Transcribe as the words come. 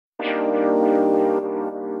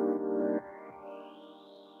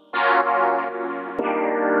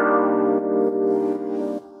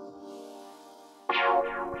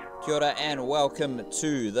Kia ora and welcome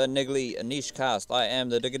to the Niggly Nishcast. I am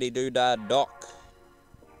the Diggity Doodah Doc,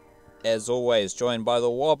 as always, joined by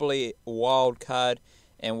the Wobbly Wildcard,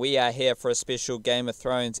 and we are here for a special Game of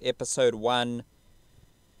Thrones Episode 1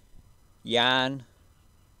 yarn.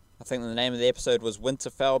 I think the name of the episode was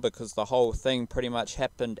Winterfell because the whole thing pretty much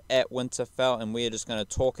happened at Winterfell, and we're just going to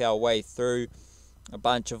talk our way through a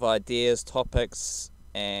bunch of ideas, topics,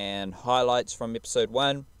 and highlights from Episode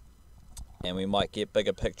 1. And we might get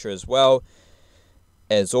bigger picture as well.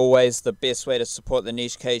 As always, the best way to support the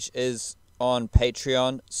Niche Cage is on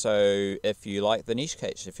Patreon. So if you like the Niche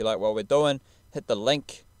Cage, if you like what we're doing, hit the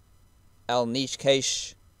link, L Niche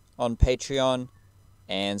Cage on Patreon,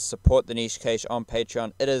 and support the Niche Cage on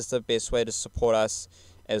Patreon. It is the best way to support us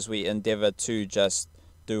as we endeavor to just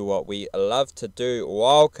do what we love to do.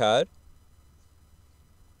 Wildcard.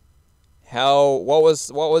 What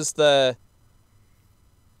was the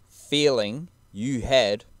feeling you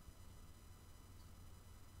had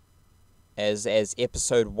as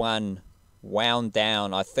episode 1 wound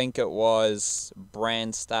down? I think it was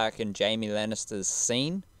Bran Stark and Jaime Lannister's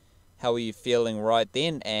scene. How were you feeling right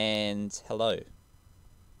then? And hello.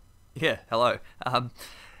 Yeah, hello.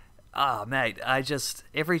 Mate,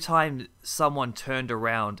 every time someone turned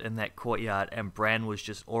around in that courtyard and Bran was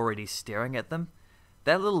just already staring at them,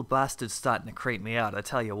 that little bastard's starting to creep me out, I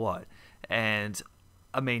tell you what. And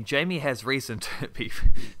I mean, Jaime has reason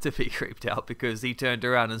to be creeped out because he turned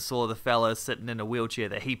around and saw the fella sitting in a wheelchair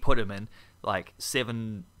that he put him in like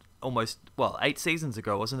 8 seasons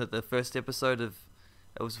ago, wasn't it? The first episode it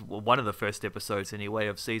was one of the first episodes anyway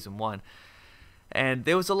of season 1, and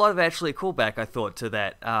there was a lot of actually callback, I thought, to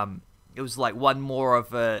that. It was like one more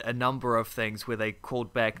of a number of things where they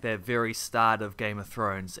called back that very start of Game of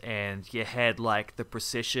Thrones, and you had like the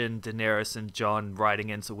procession, Daenerys and Jon riding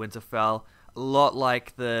into Winterfell. A lot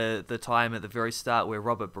like the time at the very start where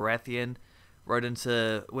Robert Baratheon rode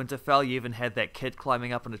into Winterfell. You even had that kid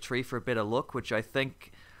climbing up on a tree for a better look, which I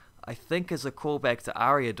think is a callback to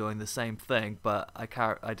Arya doing the same thing, but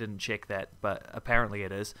I didn't check that, but apparently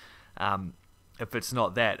it is. If it's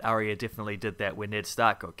not that, Arya definitely did that when Ned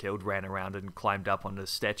Stark got killed, ran around and climbed up on the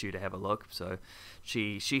statue to have a look, so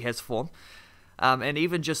she has form. And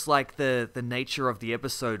even just like the nature of the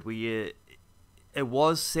episode where it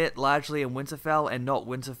was set largely in Winterfell, and not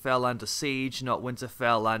Winterfell under siege, not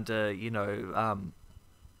Winterfell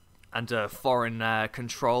under foreign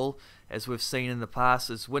control, as we've seen in the past.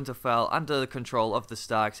 It's Winterfell under the control of the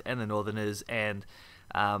Starks and the Northerners, and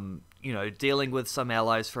dealing with some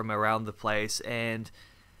allies from around the place, and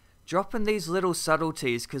dropping these little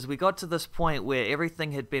subtleties, because we got to this point where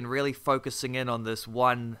everything had been really focusing in on this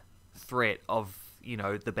one threat of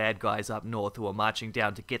the bad guys up north who are marching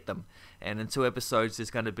down to get them. And in 2 episodes,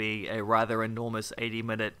 there's going to be a rather enormous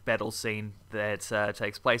 80-minute battle scene that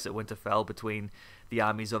takes place at Winterfell between the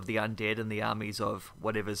armies of the undead and the armies of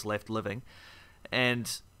whatever's left living.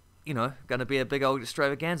 And, going to be a big old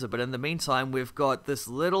extravaganza. But in the meantime, we've got this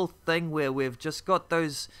little thing where we've just got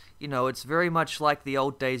those, it's very much like the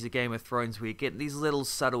old days of Game of Thrones, where you get these little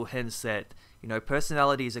subtle hints that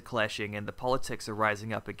personalities are clashing and the politics are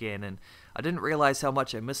rising up again, and I didn't realize how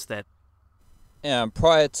much I missed that. Yeah,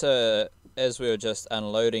 prior to, as we were just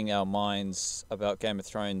unloading our minds about Game of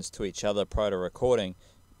Thrones to each other prior to recording,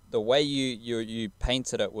 the way you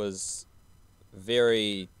painted it was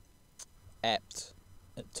very apt,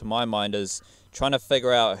 to my mind, is trying to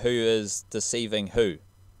figure out who is deceiving who.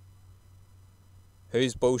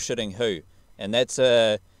 Who's bullshitting who. And that's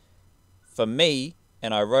for me,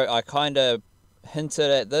 and I kind of hinted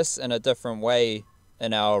at this in a different way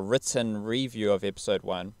in our written review of episode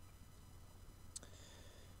 1.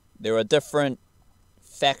 There were different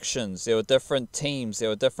factions, there were different teams, there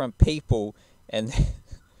were different people, and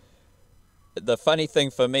the funny thing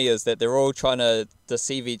for me is that they're all trying to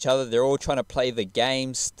deceive each other. They're all trying to play the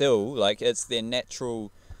game still, like it's their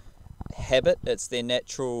natural habit, it's their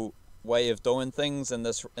natural way of doing things in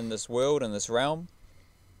this world, in this realm.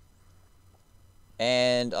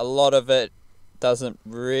 And a lot of it doesn't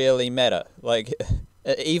really matter. Like,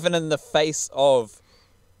 even in the face of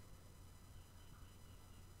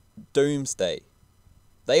Doomsday,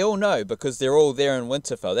 they all know, because they're all there in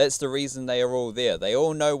Winterfell. That's the reason they are all there. They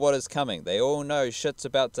all know what is coming. They all know shit's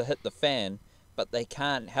about to hit the fan, but they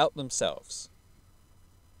can't help themselves.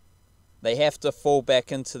 They have to fall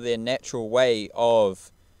back into their natural way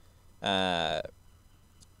of,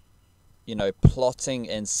 plotting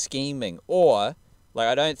and scheming. Or, like,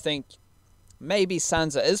 I don't think maybe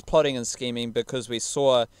Sansa is plotting and scheming, because we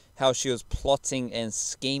saw how she was plotting and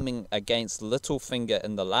scheming against Littlefinger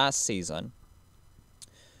in the last season.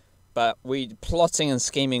 But plotting and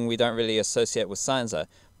scheming we don't really associate with Sansa.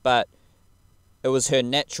 But it was her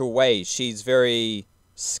natural way. She's very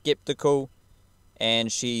skeptical,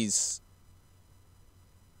 and she's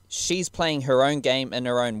playing her own game in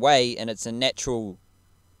her own way, and it's a natural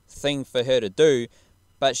thing for her to do.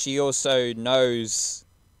 But she also knows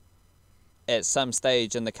at some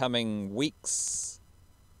stage in the coming weeks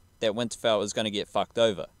that Winterfell is going to get fucked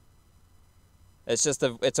over.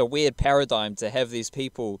 It's a weird paradigm to have these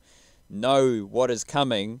people know what is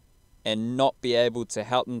coming and not be able to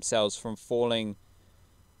help themselves from falling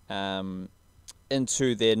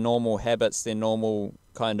into their normal habits, their normal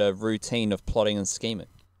kind of routine of plotting and scheming.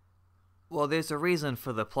 Well, there's a reason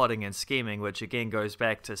for the plotting and scheming, which again goes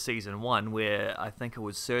back to Season 1, where I think it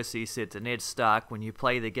was Cersei said to Ned Stark, when you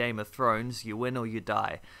play the Game of Thrones, you win or you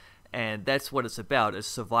die. And that's what it's about, is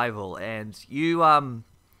survival. And you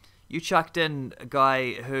chucked in a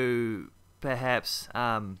guy who perhaps,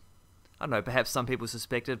 I don't know, perhaps some people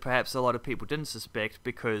suspected, perhaps a lot of people didn't suspect,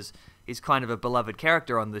 because he's kind of a beloved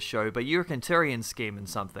character on the show, but you reckon Tyrion scheming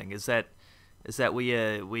something. Is that where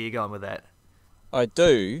you're going with that? I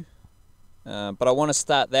do. But I want to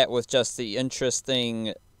start that with just the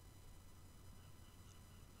interesting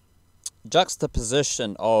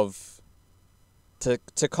juxtaposition of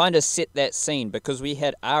to kind of set that scene, because we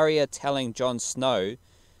had Arya telling Jon Snow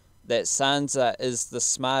that Sansa is the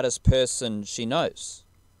smartest person she knows,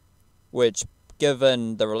 which,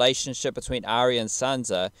 given the relationship between Arya and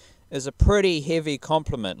Sansa, is a pretty heavy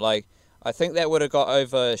compliment. Like, I think that would have got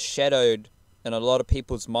overshadowed in a lot of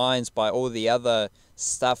people's minds by all the other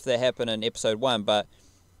stuff that happened in episode 1, but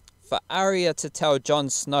for Arya to tell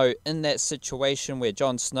Jon Snow in that situation where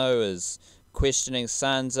Jon Snow is questioning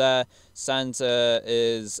Sansa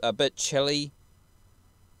is a bit chilly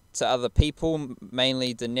to other people,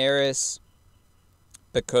 mainly Daenerys,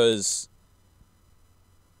 because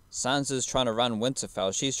Sansa's trying to run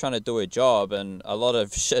Winterfell. She's trying to do her job, and a lot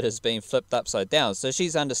of shit is being flipped upside down, so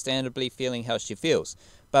she's understandably feeling how she feels.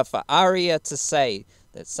 But for Arya to say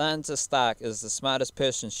that Sansa Stark is the smartest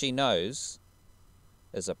person she knows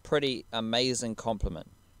is a pretty amazing compliment.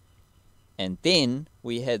 And then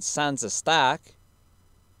we had Sansa Stark,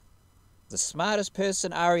 the smartest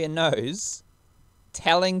person Arya knows,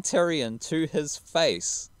 telling Tyrion to his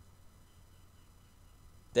face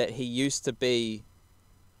that he used to be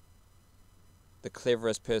the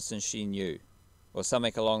cleverest person she knew, or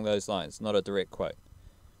something along those lines. Not a direct quote,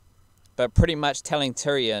 but pretty much telling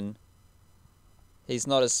Tyrion he's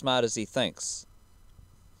not as smart as he thinks.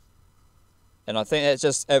 And I think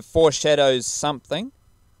it foreshadows something.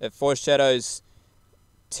 It foreshadows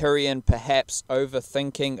Tyrion perhaps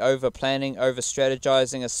overthinking, overplanning,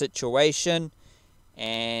 overstrategizing a situation.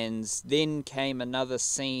 And then came another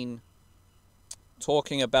scene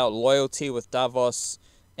talking about loyalty with Davos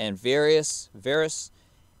and Varys,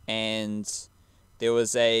 and there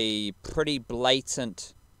was a pretty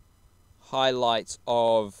blatant highlight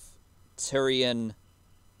of Tyrion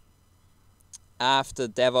after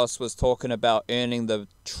Davos was talking about earning the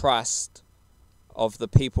trust of the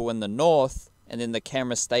people in the north, and then the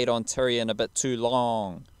camera stayed on Tyrion a bit too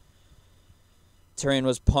long. Tyrion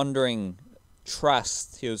was pondering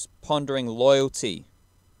trust, he was pondering loyalty.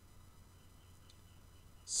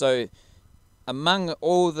 So, among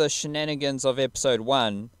all the shenanigans of episode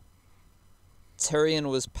 1, Tyrion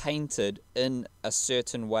was painted in a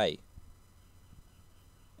certain way.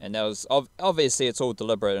 And that was, obviously it's all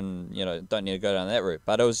deliberate and, don't need to go down that route.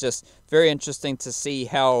 But it was just very interesting to see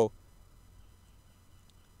how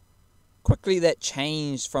quickly that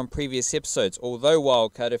changed from previous episodes. Although,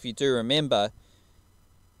 Wildcard, if you do remember,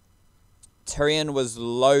 Tyrion was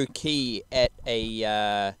low-key at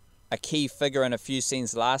a key figure in a few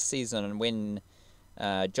scenes last season. And when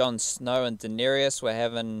Jon Snow and Daenerys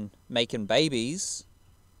were making babies,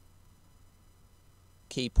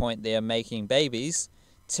 key point there, making babies,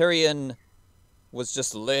 Tyrion was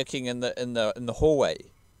just lurking in the hallway,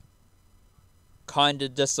 kinda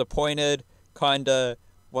disappointed, kinda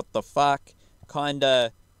what the fuck,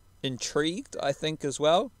 kinda intrigued, I think, as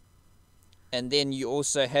well. And then you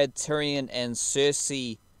also had Tyrion and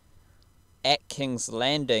Cersei at King's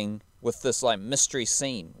Landing with this like mystery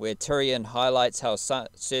scene where Tyrion highlights how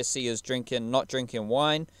Cersei is not drinking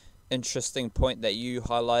wine. Interesting point that you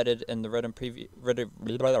highlighted in the written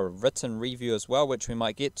review as well, which we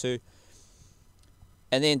might get to.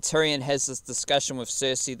 And then Tyrion has this discussion with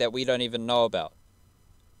Cersei that we don't even know about.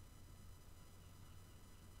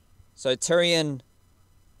 So Tyrion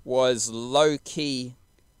was low-key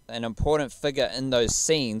an important figure in those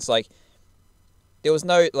scenes. Like, there was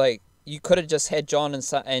no, like, you could have just had Jon and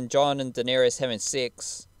Daenerys having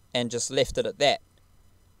sex and just left it at that.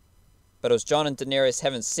 But it was Jon and Daenerys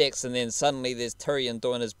having sex, and then suddenly there's Tyrion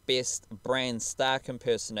doing his best Bran Stark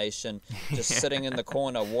impersonation, just sitting in the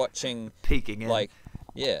corner watching, peeking in. Like,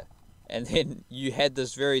 yeah. And then you had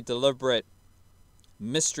this very deliberate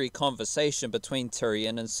mystery conversation between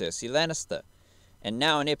Tyrion and Cersei Lannister. And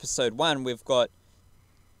now in episode 1, we've got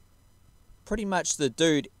pretty much the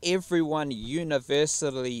dude everyone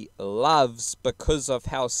universally loves because of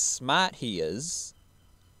how smart he is,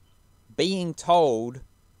 being told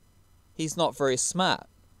he's not very smart.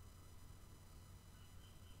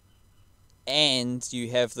 And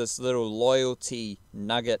you have this little loyalty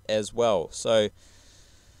nugget as well. So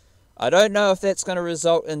I don't know if that's going to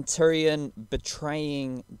result in Tyrion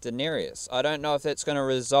betraying Daenerys. I don't know if that's going to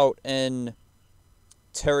result in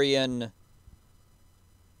Tyrion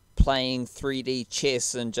playing 3D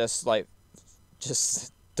chess and just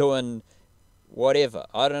doing whatever.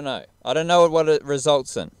 I don't know. I don't know what it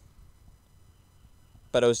results in.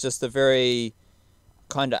 But it was just a very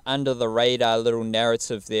kind of under the radar little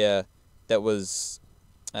narrative there that was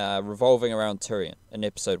revolving around Tyrion in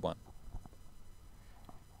episode 1.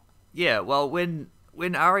 Yeah, well, when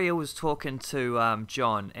Arya was talking to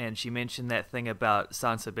Jon, and she mentioned that thing about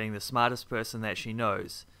Sansa being the smartest person that she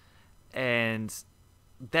knows, and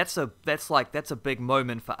that's a big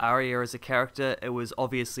moment for Arya as a character. It was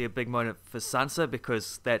obviously a big moment for Sansa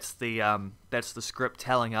because that's the script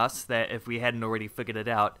telling us that if we hadn't already figured it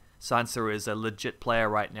out, Sansa is a legit player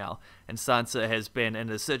right now, and Sansa has been in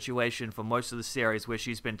a situation for most of the series where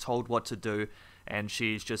she's been told what to do, and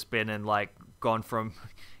she's just been in gone from,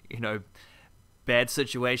 bad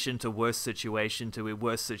situation to worse situation to a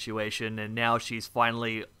worse situation, and now she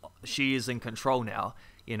is in control now.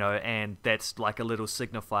 And that's like a little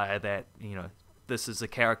signifier that, this is a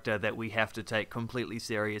character that we have to take completely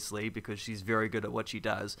seriously because she's very good at what she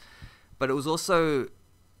does. But it was also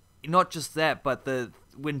not just that, but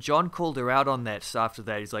when Jon called her out on that after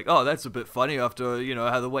that, he's like, oh, that's a bit funny after,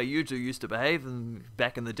 how the way you two used to behave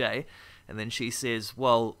back in the day. And then she says,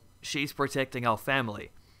 well, she's protecting our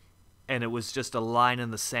family. And it was just a line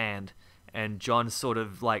in the sand. And Jon sort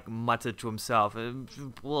of muttered to himself,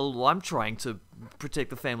 well, I'm trying to protect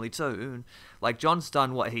the family too. And, Jon's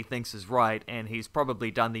done what he thinks is right, and he's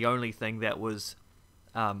probably done the only thing that was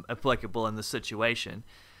applicable in the situation.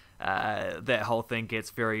 That whole thing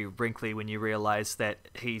gets very wrinkly when you realize that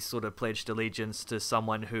he sort of pledged allegiance to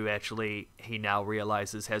someone who actually he now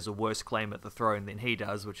realizes has a worse claim at the throne than he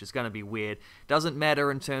does, which is going to be weird. Doesn't matter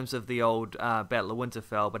in terms of the old Battle of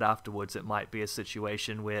Winterfell, but afterwards it might be a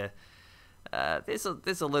situation where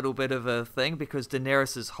there's a little bit of a thing, because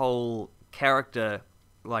Daenerys' whole character,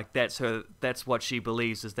 that's what she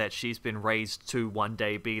believes, is that she's been raised to one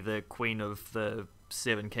day be the queen of the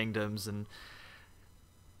Seven Kingdoms, and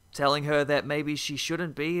telling her that maybe she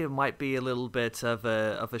shouldn't be, it might be a little bit of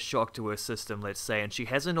a shock to her system, let's say. And she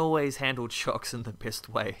hasn't always handled shocks in the best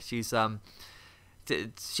way. She has a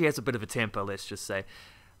bit of a temper, let's just say.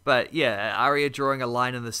 But yeah, Arya drawing a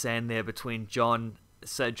line in the sand there between Jon.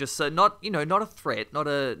 So not a threat,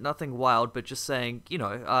 nothing wild, but just saying,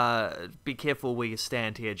 be careful where you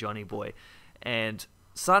stand here, Johnny boy. And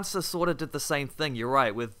Sansa sort of did the same thing. You're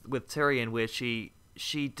right with Tyrion, where she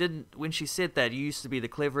didn't, when she said that you used to be the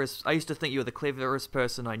cleverest. I used to think you were the cleverest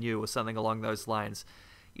person I knew, or something along those lines.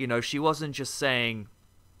 She wasn't just saying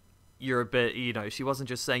you're a bit. She wasn't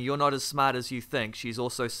just saying you're not as smart as you think. She's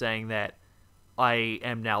also saying that I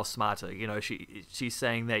am now smarter. She's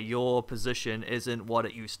saying that your position isn't what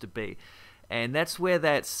it used to be. And that's where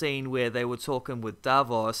that scene where they were talking with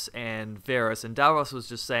Davos and Varys, and Davos was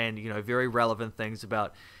just saying, very relevant things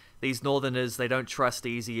about these Northerners. They don't trust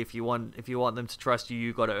easy. If you want them to trust you,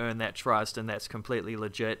 you got to earn that trust, and that's completely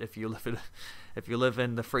legit. If you live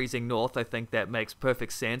in the freezing North, I think that makes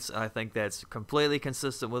perfect sense. I think that's completely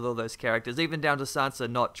consistent with all those characters, even down to Sansa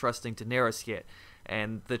not trusting Daenerys yet.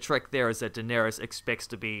 And the trick there is that Daenerys expects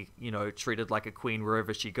to be, treated like a queen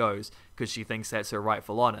wherever she goes, because she thinks that's her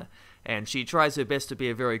rightful honor. And she tries her best to be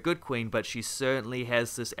a very good queen, but she certainly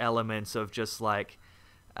has this element of just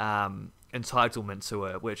entitlement to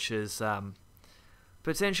her, which is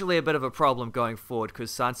potentially a bit of a problem going forward, because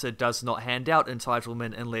Sansa does not hand out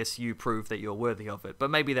entitlement unless you prove that you're worthy of it. But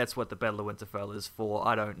maybe that's what the Battle of Winterfell is for,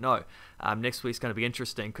 I don't know. Next week's going to be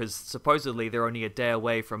interesting, because supposedly they're only a day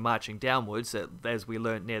away from marching downwards, as we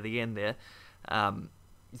learnt near the end there.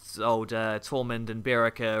 Tormund and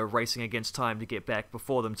Beric are racing against time to get back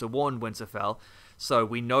before them to warn Winterfell. So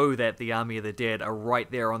we know that the Army of the Dead are right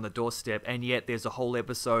there on the doorstep, and yet there's a whole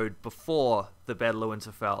episode before the Battle of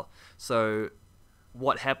Winterfell. So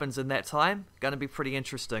what happens in that time? Going to be pretty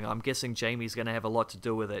interesting. I'm guessing Jaime's going to have a lot to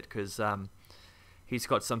do with it, because he's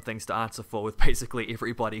got some things to answer for with basically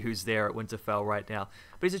everybody who's there at Winterfell right now.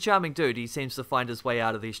 But he's a charming dude. He seems to find his way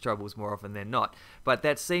out of these troubles more often than not. But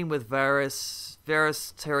that scene with Varys,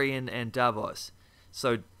 Tyrion, and Davos.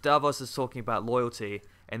 So Davos is talking about loyalty,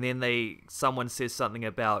 and then someone says something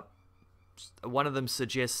about, one of them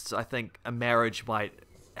suggests, I think, a marriage might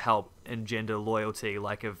help engender loyalty,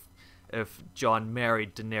 like if Jon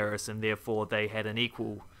married Daenerys and therefore they had an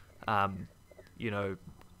equal,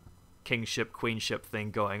 kingship, queenship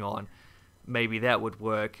thing going on, maybe that would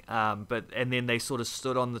work. And then they sort of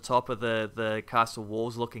stood on the top of the castle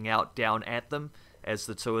walls looking out down at them as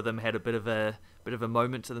the two of them had a bit of a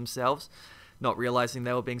moment to themselves, not realizing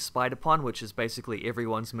they were being spied upon, which is basically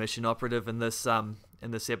everyone's mission operative in this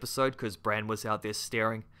episode, because Bran was out there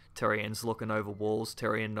staring, Tyrion's looking over walls,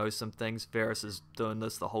 Tyrion knows some things, Varys is doing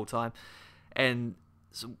this the whole time. And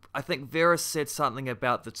so I think Varys said something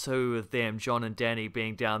about the two of them, Jon and Dany,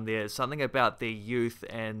 being down there, something about their youth,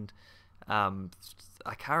 and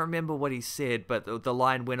I can't remember what he said, but the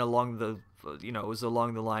line went along it was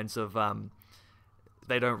along the lines of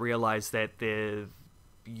they don't realize that their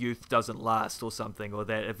youth doesn't last or something, or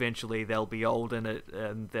that eventually they'll be old and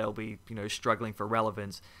they'll be struggling for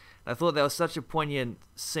relevance. And I thought that was such a poignant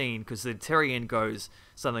scene, because then Tyrion goes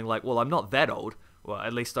something like, well, I'm not that old, well,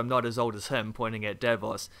 at least I'm not as old as him, pointing at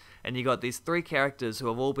Davos. And you got these three characters who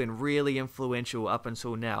have all been really influential up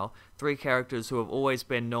until now, three characters who have always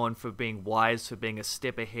been known for being wise, for being a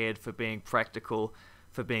step ahead, for being practical,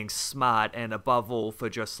 for being smart, and above all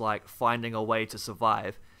for just like finding a way to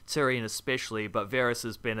survive. Tyrion especially, but Varys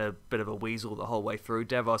has been a bit of a weasel the whole way through.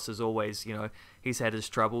 Davos is always, he's had his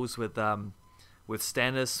troubles with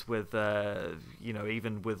Stannis, with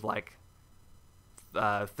even with like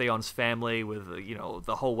Theon's family, with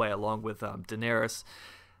the whole way along with Daenerys.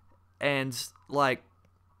 And like,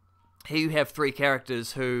 here you have three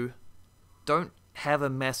characters who don't have a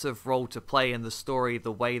massive role to play in the story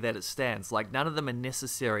the way that it stands. Like, none of them are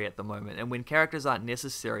necessary at the moment, and when characters aren't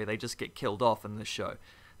necessary, they just get killed off in this show.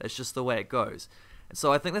 That's just the way it goes. And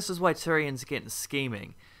so I think this is why Tyrion's getting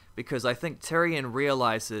scheming, because I think Tyrion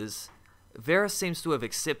realizes Varys seems to have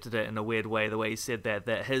accepted it in a weird way, the way he said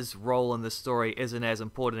that his role in the story isn't as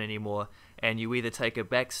important anymore, and you either take a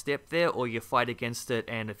back step there or you fight against it,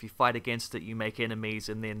 and if you fight against it, you make enemies,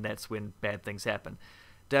 and then that's when bad things happen.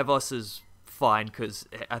 Davos is fine, because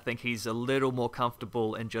I think he's a little more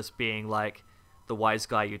comfortable in just being like the wise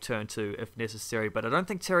guy you turn to if necessary, but I don't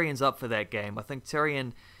think Tyrion's up for that game. I think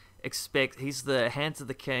Tyrion he's the hand to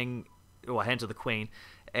the king, or hand to the queen,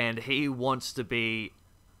 and he wants to be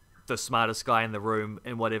the smartest guy in the room,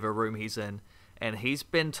 in whatever room he's in, and he's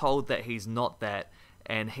been told that he's not that,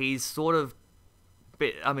 and he's sort of,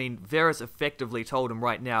 Varys effectively told him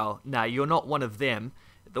right now, nah, you're not one of them.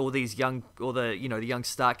 All these young, the young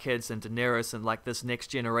Stark kids and Daenerys and like this next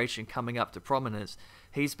generation coming up to prominence,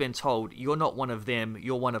 he's been told, you're not one of them,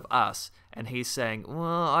 you're one of us. And he's saying,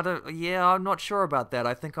 well, I'm not sure about that.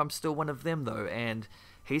 I think I'm still one of them though. And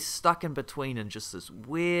he's stuck in between in just this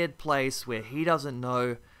weird place where he doesn't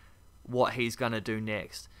know what he's going to do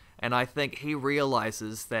next. And I think he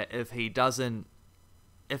realizes that if he's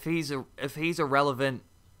irrelevant,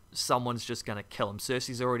 someone's just going to kill him.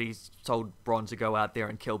 Cersei's already told Bronn to go out there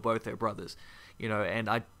and kill both her brothers, and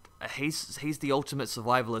he's the ultimate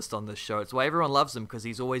survivalist on this show. It's why everyone loves him, because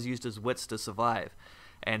he's always used his wits to survive,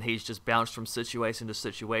 and he's just bounced from situation to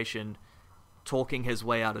situation, talking his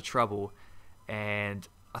way out of trouble. And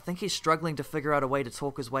I think he's struggling to figure out a way to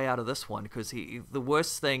talk his way out of this one, because the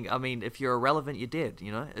worst thing, if you're irrelevant, you're dead,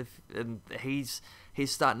 and he's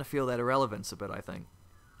starting to feel that irrelevance a bit, I think.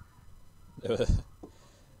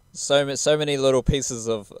 So many little pieces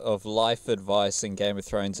of life advice in Game of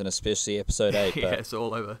Thrones, and especially episode 8. Yeah, it's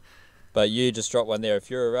all over. But you just dropped one there.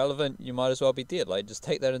 If you're irrelevant, you might as well be dead. Like, just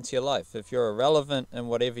take that into your life. If you're irrelevant in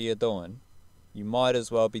whatever you're doing, you might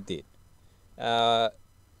as well be dead.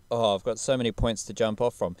 I've got so many points to jump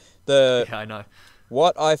off from. Yeah, I know.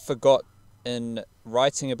 What I forgot in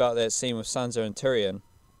writing about that scene with Sansa and Tyrion,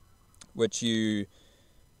 which you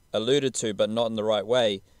alluded to, but not in the right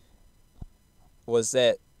way, was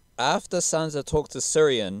that after Sansa talked to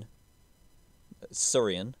Tyrion,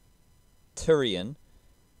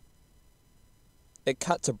 it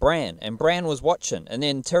cut to Bran, and Bran was watching, and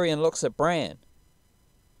then Tyrion looks at Bran.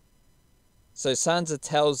 So Sansa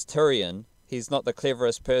tells Tyrion he's not the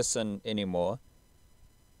cleverest person anymore,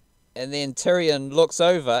 and then Tyrion looks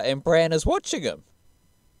over, and Bran is watching him.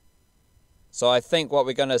 So I think what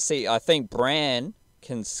we're going to see, I think Bran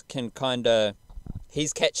can kind of,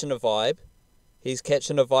 he's catching a vibe. He's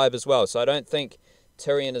catching a vibe as well. So I don't think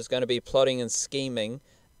Tyrion is going to be plotting and scheming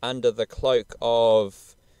under the cloak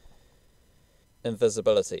of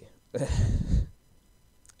invisibility.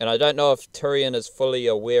 And I don't know if Tyrion is fully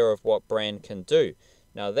aware of what Bran can do.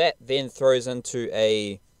 Now that then throws into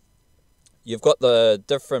you've got the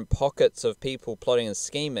different pockets of people plotting and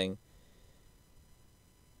scheming.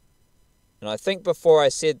 And I think before I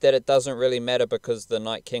said that it doesn't really matter because the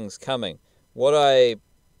Night King's coming.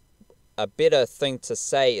 A better thing to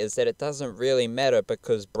say is that it doesn't really matter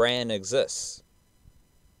because Bran exists.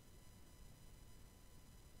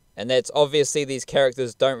 And that's obviously these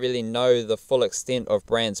characters don't really know the full extent of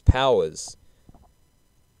Bran's powers.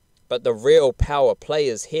 But the real power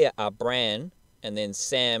players here are Bran and then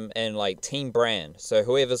Sam and like Team Bran. So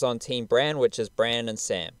whoever's on Team Bran, which is Bran and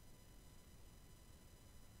Sam.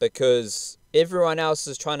 Because everyone else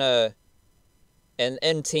is trying to... And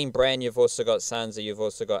in Team Bran, you've also got Sansa, you've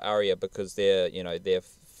also got Arya because they're, there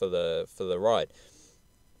for the ride.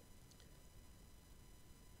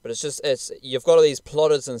 But you've got all these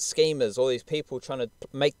plotters and schemers, all these people trying to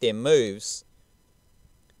make their moves,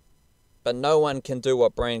 but no one can do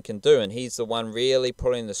what Bran can do, and he's the one really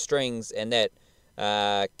pulling the strings, and that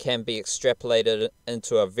can be extrapolated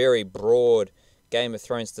into a very broad Game of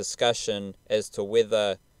Thrones discussion as to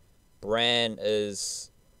whether Bran is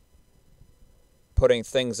putting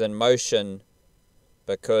things in motion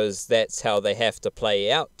because that's how they have to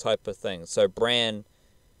play out type of thing. So Bran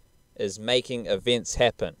is making events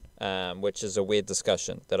happen, which is a weird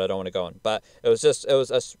discussion that I don't want to go on. But it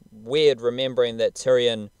was weird remembering that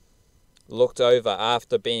Tyrion looked over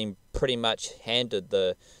after being pretty much handed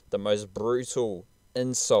the most brutal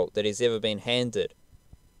insult that he's ever been handed,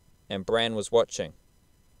 and Bran was watching.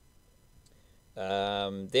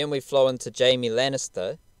 Then we flow into Jaime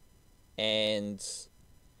Lannister, and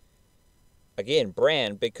again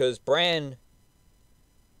Bran, because Bran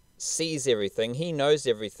sees everything, he knows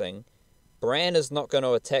everything. Bran is not going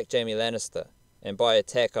to attack Jaime Lannister, and by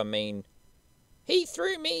attack I mean he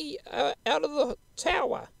threw me out of the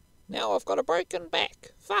tower. Now I've got a broken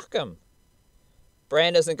back. Fuck him.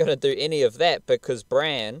 Bran isn't going to do any of that because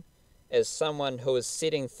Bran, as someone who is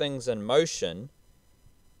setting things in motion,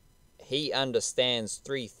 he understands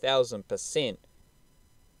 3000%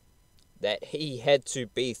 that he had to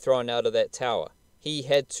be thrown out of that tower. He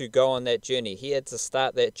had to go on that journey. He had to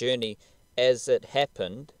start that journey as it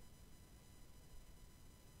happened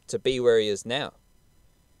to be where he is now.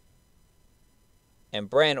 And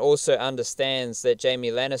Bran also understands that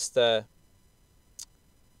Jaime Lannister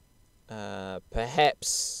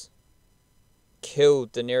perhaps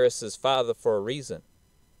killed Daenerys' father for a reason.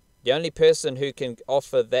 The only person who can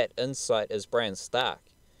offer that insight is Bran Stark.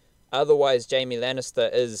 Otherwise, Jaime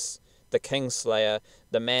Lannister is the Kingslayer,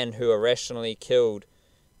 the man who irrationally killed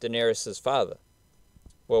Daenerys' father.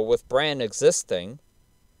 Well, with Bran existing,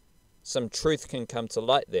 some truth can come to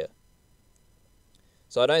light there.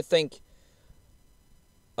 So I don't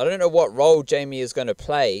know what role Jaime is going to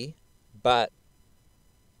play, but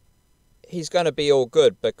he's going to be all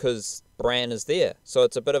good because Bran is there. So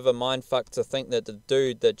it's a bit of a mindfuck to think that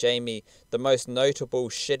the most notable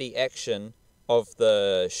shitty action of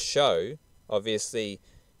the show, obviously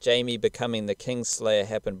Jaime becoming the Kingslayer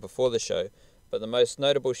happened before the show, but the most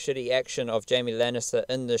notable shitty action of Jaime Lannister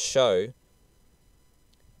in the show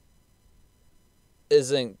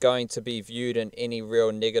isn't going to be viewed in any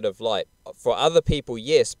real negative light. For other people,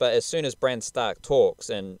 yes, but as soon as Bran Stark talks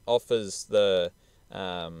and offers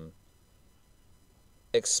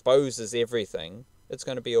exposes everything, it's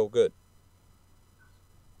going to be all good.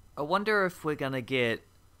 I wonder if we're going to get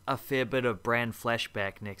a fair bit of Bran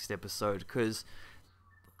flashback next episode, because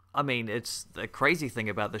I mean, it's the crazy thing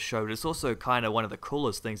about the show, but it's also kind of one of the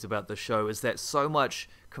coolest things about the show, is that so much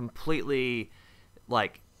completely,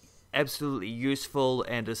 absolutely useful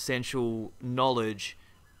and essential knowledge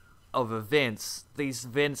of events, these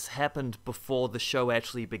events happened before the show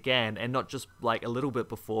actually began, and not just, a little bit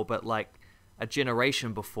before, but, a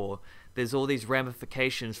generation before. There's all these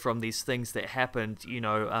ramifications from these things that happened,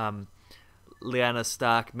 Lyanna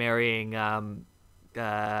Stark marrying,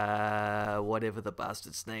 whatever the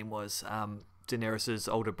bastard's name was, Daenerys'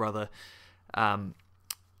 older brother, and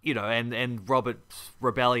Robert's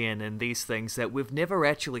rebellion and these things that we've never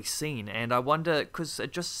actually seen. And I wonder, because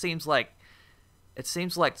it just seems like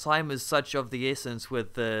time is such of the essence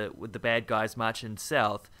with the bad guys marching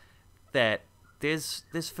south, that there's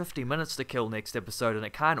 50 minutes to kill next episode, and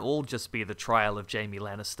it can't all just be the trial of Jaime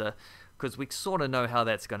Lannister, because we sort of know how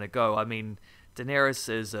that's going to go. I mean, Daenerys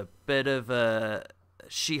is a bit of a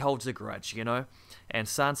she holds a grudge, you know? And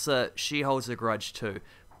Sansa, she holds a grudge too.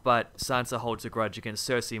 But Sansa holds a grudge against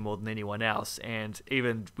Cersei more than anyone else. And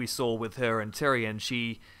even we saw with her and Tyrion,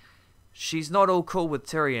 she's not all cool with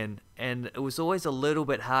Tyrion. And it was always a little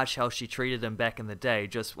bit harsh how she treated him back in the day.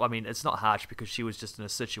 I mean, it's not harsh because she was just in a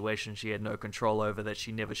situation she had no control over that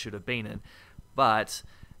she never should have been in. But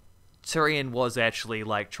Tyrion was actually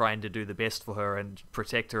like trying to do the best for her and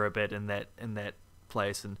protect her a bit in that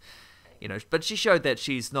place. And but she showed that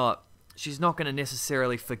she's not going to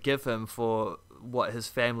necessarily forgive him for what his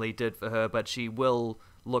family did for her, but she will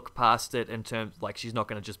look past it in terms, like, she's not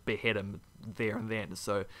going to just behead him there and then.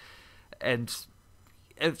 So, and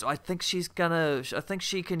I think she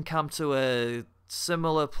can come to a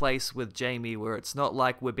similar place with Jaime where it's not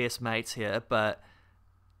like we're best mates here, but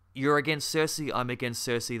you're against Cersei, I'm against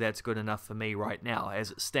Cersei, that's good enough for me right now as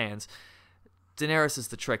it stands. Daenerys is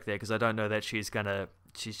the trick there, because I don't know that she's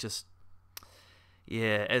just,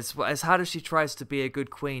 yeah, as hard as she tries to be a good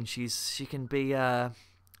queen, she can be a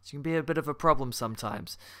bit of a problem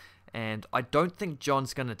sometimes. And I don't think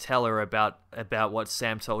Jon's going to tell her about what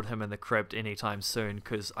Sam told him in the crypt anytime soon,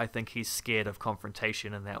 because I think he's scared of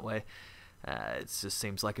confrontation in that way. It just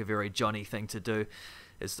seems like a very Johnny thing to do,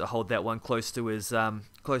 is to hold that one close to his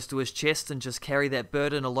chest and just carry that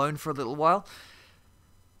burden alone for a little while.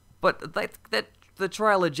 But that the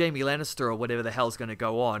trial of Jaime Lannister or whatever the hell's going to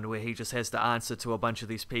go on, where he just has to answer to a bunch of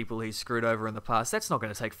these people he's screwed over in the past, that's not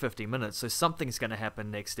going to take 50 minutes. So something's going to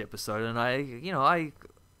happen next episode, and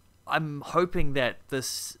I'm hoping that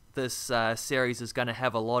this series is going to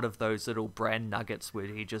have a lot of those little Bran nuggets where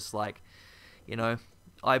he just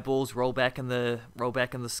eyeballs roll back in the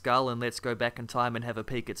skull, and let's go back in time and have a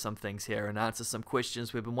peek at some things here and answer some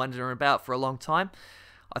questions we've been wondering about for a long time.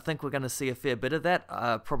 I think we're going to see a fair bit of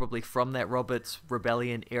that, probably from that Robert's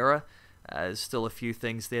Rebellion era. There's still a few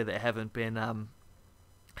things there that haven't been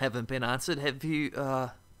answered. Have you?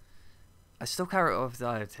 I still can't.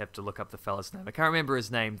 I'd have to look up the fella's name. I can't remember his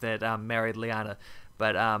name that married Lyanna,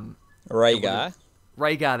 but Rhaegar.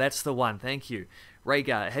 Rhaegar, that's the one. Thank you,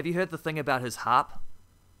 Rhaegar. Have you heard the thing about his harp?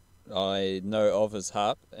 I know of his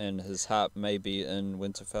harp, and his harp may be in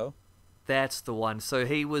Winterfell. That's the one. So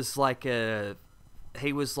he was like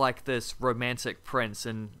this romantic prince,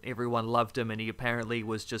 and everyone loved him, and he apparently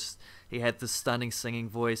he had this stunning singing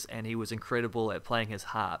voice, and he was incredible at playing his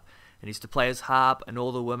harp. And he used to play his harp, and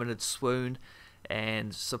all the women had swooned,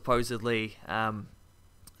 and supposedly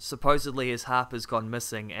his harp has gone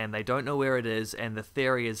missing, and they don't know where it is, and the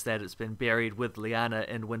theory is that it's been buried with Lyanna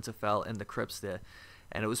in Winterfell in the crypts there.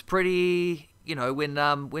 And it was pretty,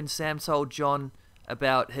 when Sam told Jon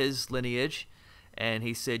about his lineage, and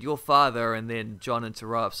he said, "Your father," and then Jon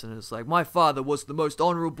interrupts, and it's like, "My father was the most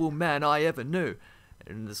honorable man I ever knew."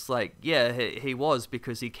 And it's like, yeah, he was,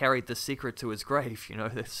 because he carried the secret to his grave.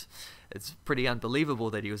 It's pretty unbelievable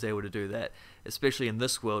that he was able to do that, especially in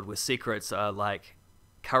this world where secrets are like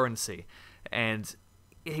currency. And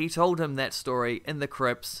he told him that story in the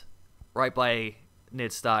crypts, right by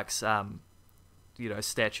Ned Stark's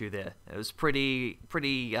statue there. It was pretty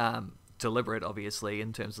deliberate, obviously,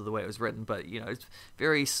 in terms of the way it was written, but it's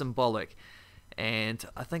very symbolic. And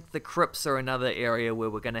I think the crypts are another area where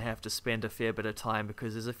we're going to have to spend a fair bit of time,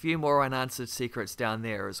 because there's a few more unanswered secrets down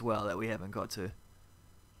there as well that we haven't got to.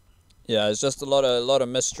 Yeah, it's just a lot of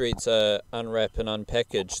mystery to unwrap and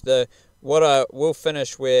unpackage. We'll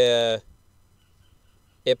finish where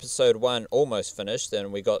episode 1 almost finished,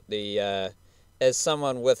 and we got the as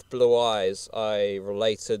someone with blue eyes, I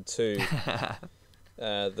related to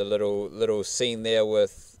the little scene there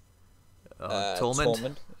with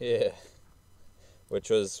Tormund. Yeah. Which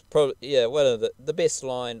was probably one of the best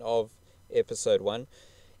line of episode 1.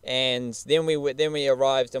 And then we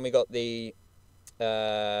arrived and we got the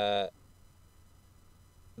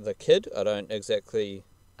kid. I don't exactly,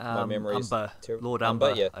 my memory is Umber, terrible. Lord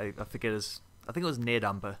Umber. Yeah. I forget I think it was Ned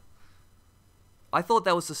Umber. I thought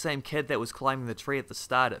that was the same kid that was climbing the tree at the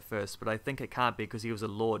start at first, but I think it can't be, because he was a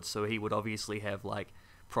lord, so he would obviously have like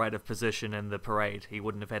pride of position in the parade. He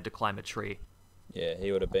wouldn't have had to climb a tree. Yeah,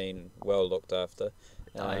 he would have been well looked after.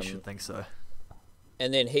 I should think so.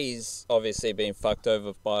 And then he's obviously been fucked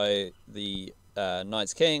over by the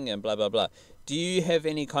Night's King and blah, blah, blah. Do you have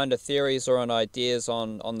any kind of theories or ideas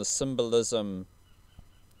on the symbolism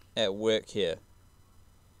at work here?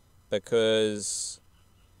 Because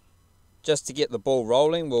just to get the ball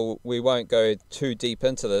rolling, we won't go too deep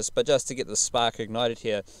into this, but just to get the spark ignited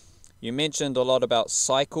here, you mentioned a lot about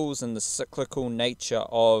cycles and the cyclical nature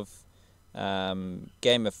of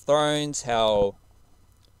Game of Thrones, how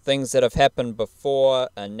things that have happened before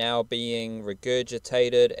are now being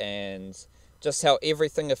regurgitated, and just how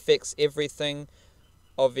everything affects everything.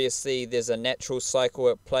 obviously there's a natural cycle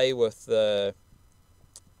at play with the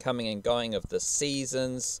coming and going of the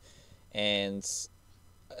seasons, and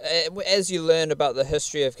as you learn about the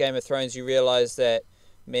history of Game of Thrones, you realize that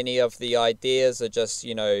many of the ideas are just,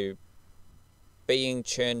 being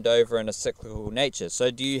churned over in a cyclical nature.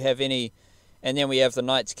 So do you have any... And then we have the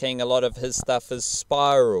Night's King. A lot of his stuff is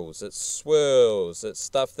spirals, it's swirls, it's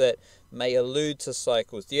stuff that may allude to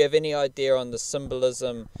cycles. Do you have any idea on the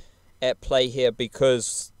symbolism at play here?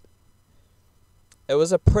 Because it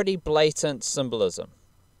was a pretty blatant symbol.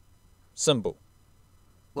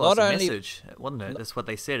 Well, it's a message, wasn't it? That's what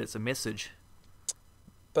they said. It's a message.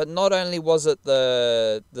 But not only was it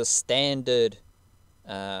the standard,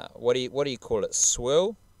 what do you call it?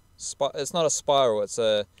 Swirl? It's not a spiral. It's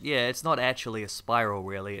a... Yeah, it's not actually a spiral,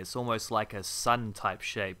 really. It's almost like a sun type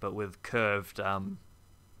shape, but with curved,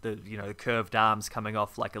 the curved arms coming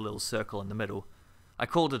off like a little circle in the middle. I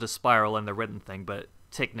called it a spiral in the written thing, but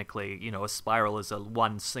technically, a spiral is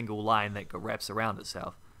one single line that wraps around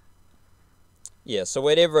itself. Yeah, so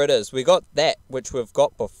whatever it is, we got that, which we've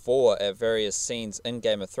got before at various scenes in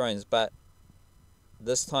Game of Thrones, but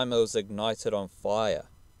this time it was ignited on fire.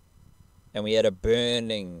 And we had a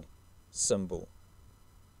burning symbol.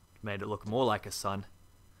 Made it look more like a sun.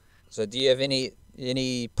 So do you have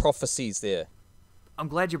any prophecies there? I'm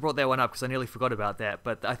glad you brought that one up because I nearly forgot about that,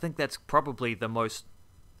 but I think that's probably the most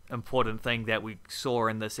important thing that we saw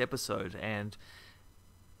in this episode. And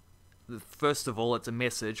first of all, it's a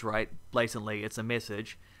message, right? Blatantly, it's a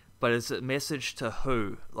message. But is it a message to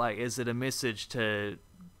who? Like, is it a message to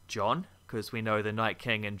Jon? Because we know the Night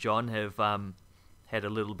King and Jon have had a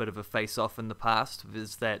little bit of a face-off in the past.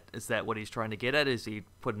 Is that what he's trying to get at? Is he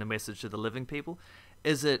putting a message to the living people?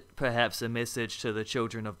 Is it perhaps a message to the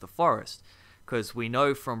children of the forest? Because we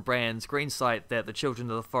know from Bran's green sight that the children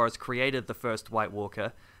of the forest created the first White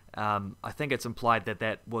Walker. I think it's implied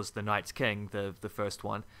that was the Night's King, the first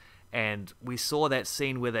one. And we saw that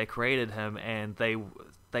scene where they created him, and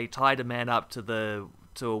they tied a man up to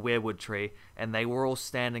a weirwood tree, and they were all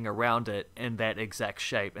standing around it in that exact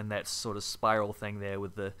shape, and that sort of spiral thing there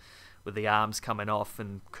with the arms coming off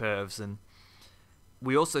and curves. And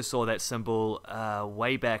we also saw that symbol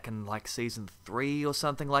way back in like season 3 or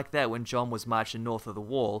something like that, when Jon was marching north of the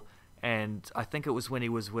wall, and I think it was when he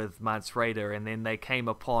was with Mance Rayder, and then they came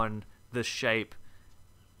upon this shape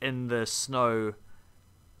in the snow,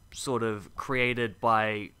 sort of created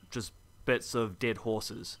by just bits of dead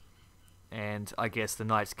horses. And I guess the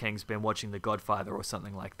Night's King's been watching The Godfather or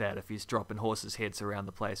something like that, if he's dropping horses' heads around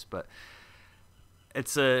the place. But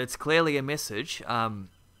it's clearly a message. Well,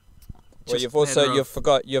 you've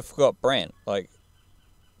forgot Bran. Like,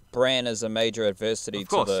 Bran is a major adversity. Of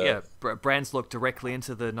course, to the... yeah. Bran's looked directly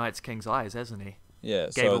into the Night's King's eyes, hasn't he? Yeah.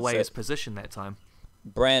 Gave away his position that time.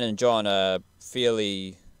 Bran and Jon are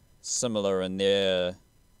fairly similar in their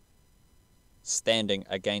standing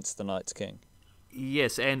against the Night's King.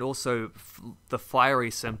 Yes, and also the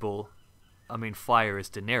fiery symbol. I mean, fire is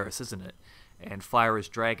Daenerys, isn't it? And fire is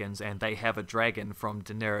dragons, and they have a dragon from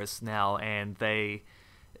Daenerys now, and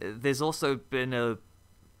there's also been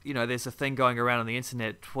there's a thing going around on the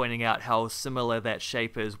internet pointing out how similar that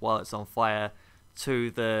shape is while it's on fire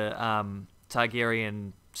to the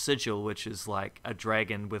Targaryen sigil, which is like a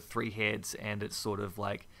dragon with 3 heads, and it's sort of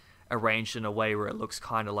like arranged in a way where it looks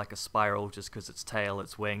kind of like a spiral, just because its tail,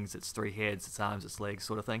 its wings, its 3 heads, its arms, its legs,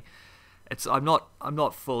 sort of thing. I'm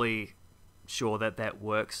not fully sure that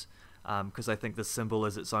works, because I think the symbol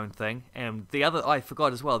is its own thing. And I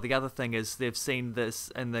forgot as well, the other thing is they've seen this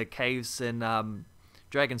in the caves in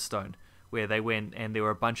Dragonstone, where they went and there were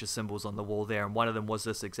a bunch of symbols on the wall there, and one of them was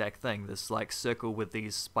this exact thing, this like circle with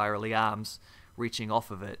these spirally arms reaching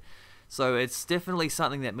off of it. So it's definitely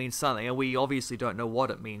something that means something, and we obviously don't know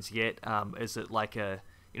what it means yet. Is it like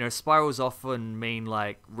spirals often mean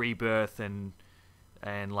like rebirth and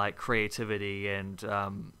like creativity and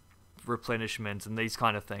replenishment and these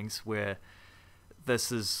kind of things, where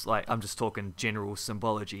this is like, I'm just talking general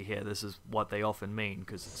symbology here. This is what they often mean,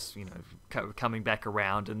 because it's, coming back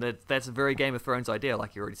around, and that's a very Game of Thrones idea,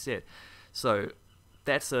 like you already said. So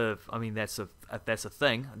that's a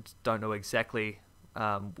thing. I don't know exactly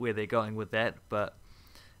where they're going with that, but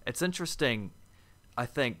it's interesting. I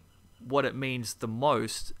think what it means the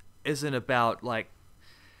most isn't about like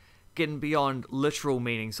getting beyond literal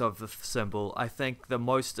meanings of the symbol. I think the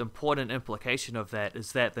most important implication of that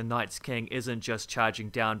is that the Night's King isn't just charging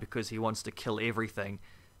down because he wants to kill everything.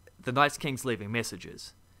 The Night's King's leaving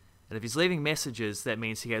messages. And if he's leaving messages, that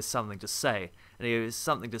means he has something to say. And if he has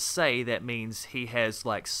something to say, that means he has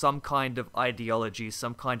like some kind of ideology,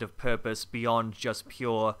 some kind of purpose beyond just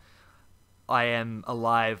pure, I am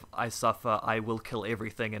alive, I suffer, I will kill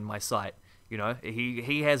everything in my sight. You know,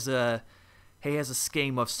 he has a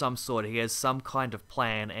scheme of some sort. He has some kind of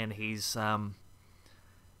plan, and he has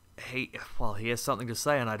something to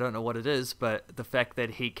say, and I don't know what it is. But the fact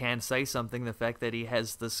that he can say something, the fact that he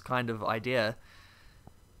has this kind of idea,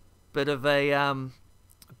 bit of a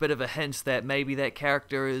hint that maybe that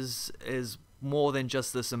character is more than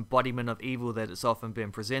just this embodiment of evil that it's often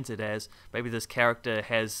been presented as. Maybe this character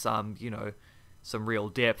has some real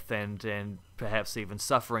depth and perhaps even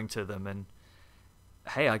suffering to them. And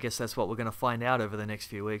hey, I guess that's what we're going to find out over the next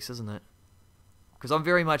few weeks, isn't it? Because I'm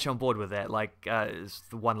very much on board with that. Like, the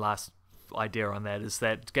one last idea on that is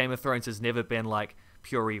that Game of Thrones has never been like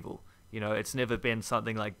pure evil. You know, it's never been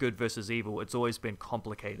something like good versus evil. It's always been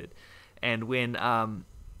complicated. And when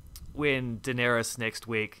Daenerys next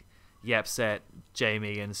week yaps at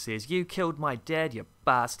Jaime and says, "You killed my dad, you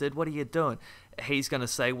bastard, what are you doing?" He's going to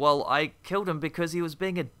say, well, I killed him because he was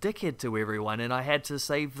being a dickhead to everyone and I had to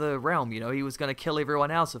save the realm. You know, he was going to kill everyone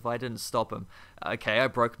else if I didn't stop him. Okay, I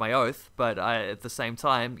broke my oath, but at the same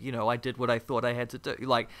time, you know, I did what I thought I had to do.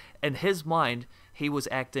 Like, in his mind, he was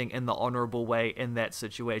acting in the honorable way in that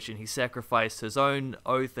situation. He sacrificed his own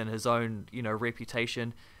oath and his own, you know,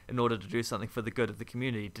 reputation in order to do something for the good of the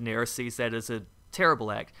community. Daenerys sees that as a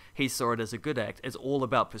terrible act. He saw it as a good act. It's all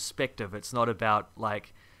about perspective. It's not about,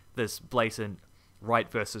 like, this blatant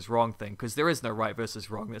right versus wrong thing, because there is no right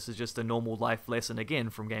versus wrong. This is just a normal life lesson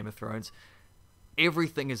again from Game of Thrones.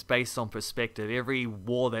 Everything is based on perspective. Every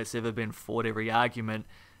war that's ever been fought, every argument,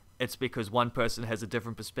 it's because one person has a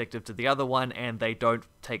different perspective to the other one, and they don't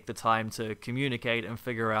take the time to communicate and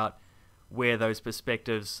figure out where those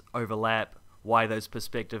perspectives overlap, why those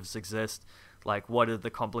perspectives exist, like what are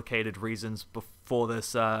the complicated reasons for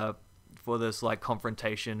this like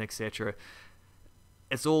confrontation, etc.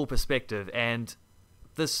 It's all perspective, and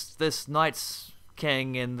this Night's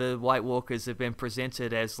King and the White Walkers have been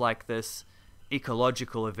presented as like this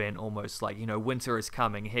ecological event, almost like, you know, winter is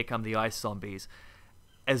coming, here come the ice zombies,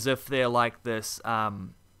 as if they're like this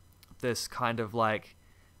kind of like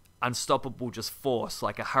unstoppable just force,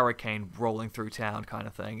 like a hurricane rolling through town kind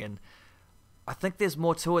of thing. And I think there's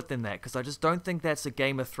more to it than that, because I just don't think that's a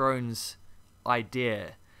Game of Thrones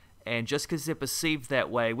idea. And just because they're perceived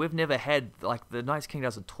that way, we've never had, like, the Night's King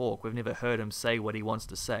doesn't talk. We've never heard him say what he wants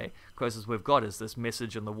to say. Closest we've got is this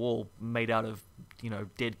message on the wall made out of, you know,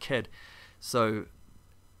 dead kid. So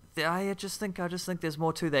I just think there's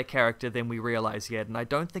more to that character than we realize yet. And I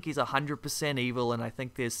don't think he's 100% evil, and I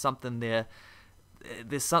think there's something there.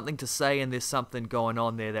 There's something to say, and there's something going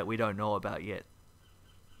on there that we don't know about yet.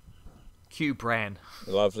 Cue Bran.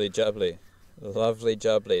 Lovely jubbly. Lovely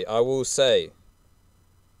jubbly. I will say,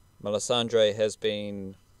 Melisandre has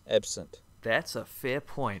been absent. That's a fair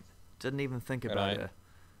point. Didn't even think about her.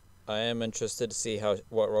 I am interested to see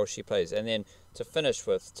what role she plays. And then to finish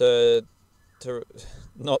with, to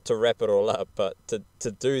not to wrap it all up, but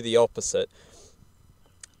to do the opposite.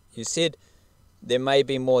 You said there may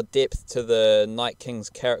be more depth to the Night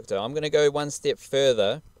King's character. I'm going to go one step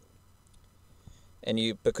further.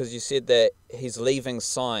 Because you said that he's leaving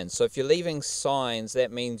signs. So if you're leaving signs,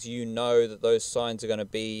 that means you know that those signs are going to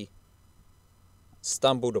be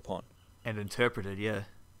stumbled upon. And interpreted, yeah.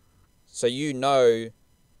 So you know,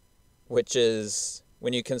 which is,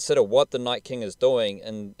 when you consider what the Night King is doing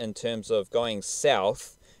in terms of going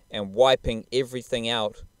south and wiping everything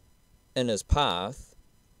out in his path,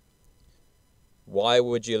 why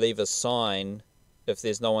would you leave a sign if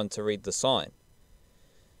there's no one to read the sign?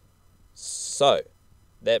 So,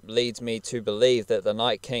 that leads me to believe that the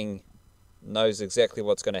Night King knows exactly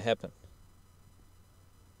what's going to happen.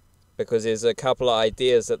 Because there's a couple of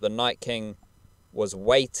ideas that the Night King was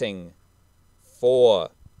waiting for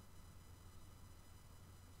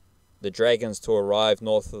the dragons to arrive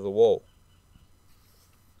north of the wall.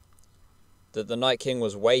 That the Night King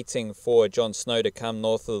was waiting for Jon Snow to come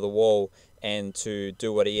north of the wall and to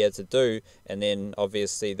do what he had to do, and then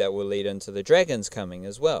obviously that will lead into the dragons coming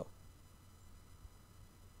as well.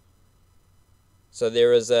 So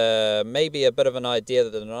there is maybe a bit of an idea that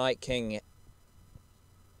the Night King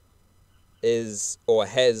is or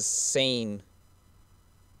has seen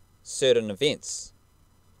certain events.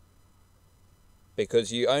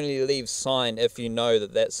 Because you only leave sign if you know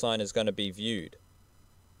that that sign is going to be viewed.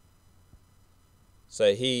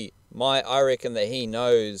 So I reckon that he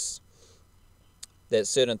knows that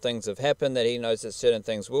certain things have happened, that he knows that certain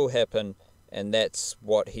things will happen, and that's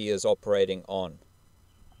what he is operating on.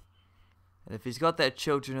 And if he's got that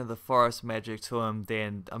Children of the Forest magic to him,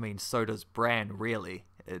 then, I mean, so does Bran, really.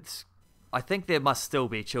 I think there must still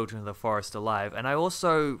be Children of the Forest alive. And I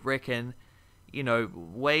also reckon,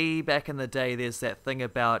 way back in the day, there's that thing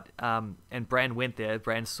about, and Bran went there.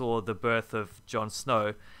 Bran saw the birth of Jon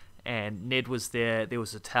Snow, and Ned was there. There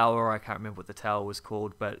was a tower. I can't remember what the tower was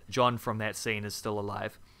called, but Jon from that scene is still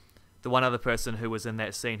alive. The one other person who was in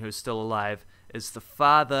that scene who's still alive is the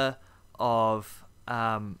father of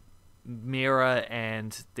Mira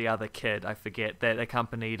and the other kid, I forget, that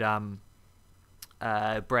accompanied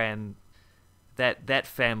Bran. That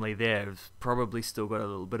family there has probably still got a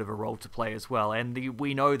little bit of a role to play as well. And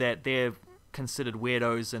we know that they're considered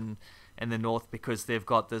weirdos in the North because they've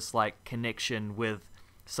got this like connection with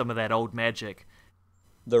some of that old magic.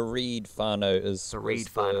 The Reed Whānau is... The Reed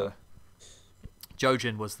Whānau.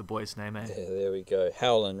 Jojen was the boy's name, eh? Yeah, there we go.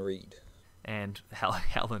 Howland Reed. And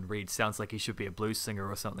Howland Reed sounds like he should be a blues singer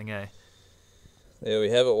or something, eh? There we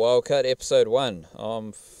have it, Wildcard Episode 1.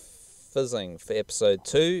 I'm fizzing for Episode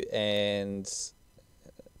 2, and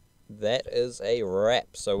that is a wrap.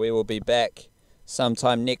 So we will be back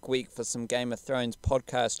sometime next week for some Game of Thrones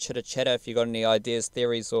podcast chitter-chatter. If you got any ideas,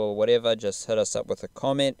 theories, or whatever, just hit us up with a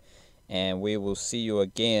comment, and we will see you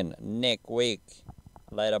again next week.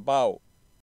 Later, bow.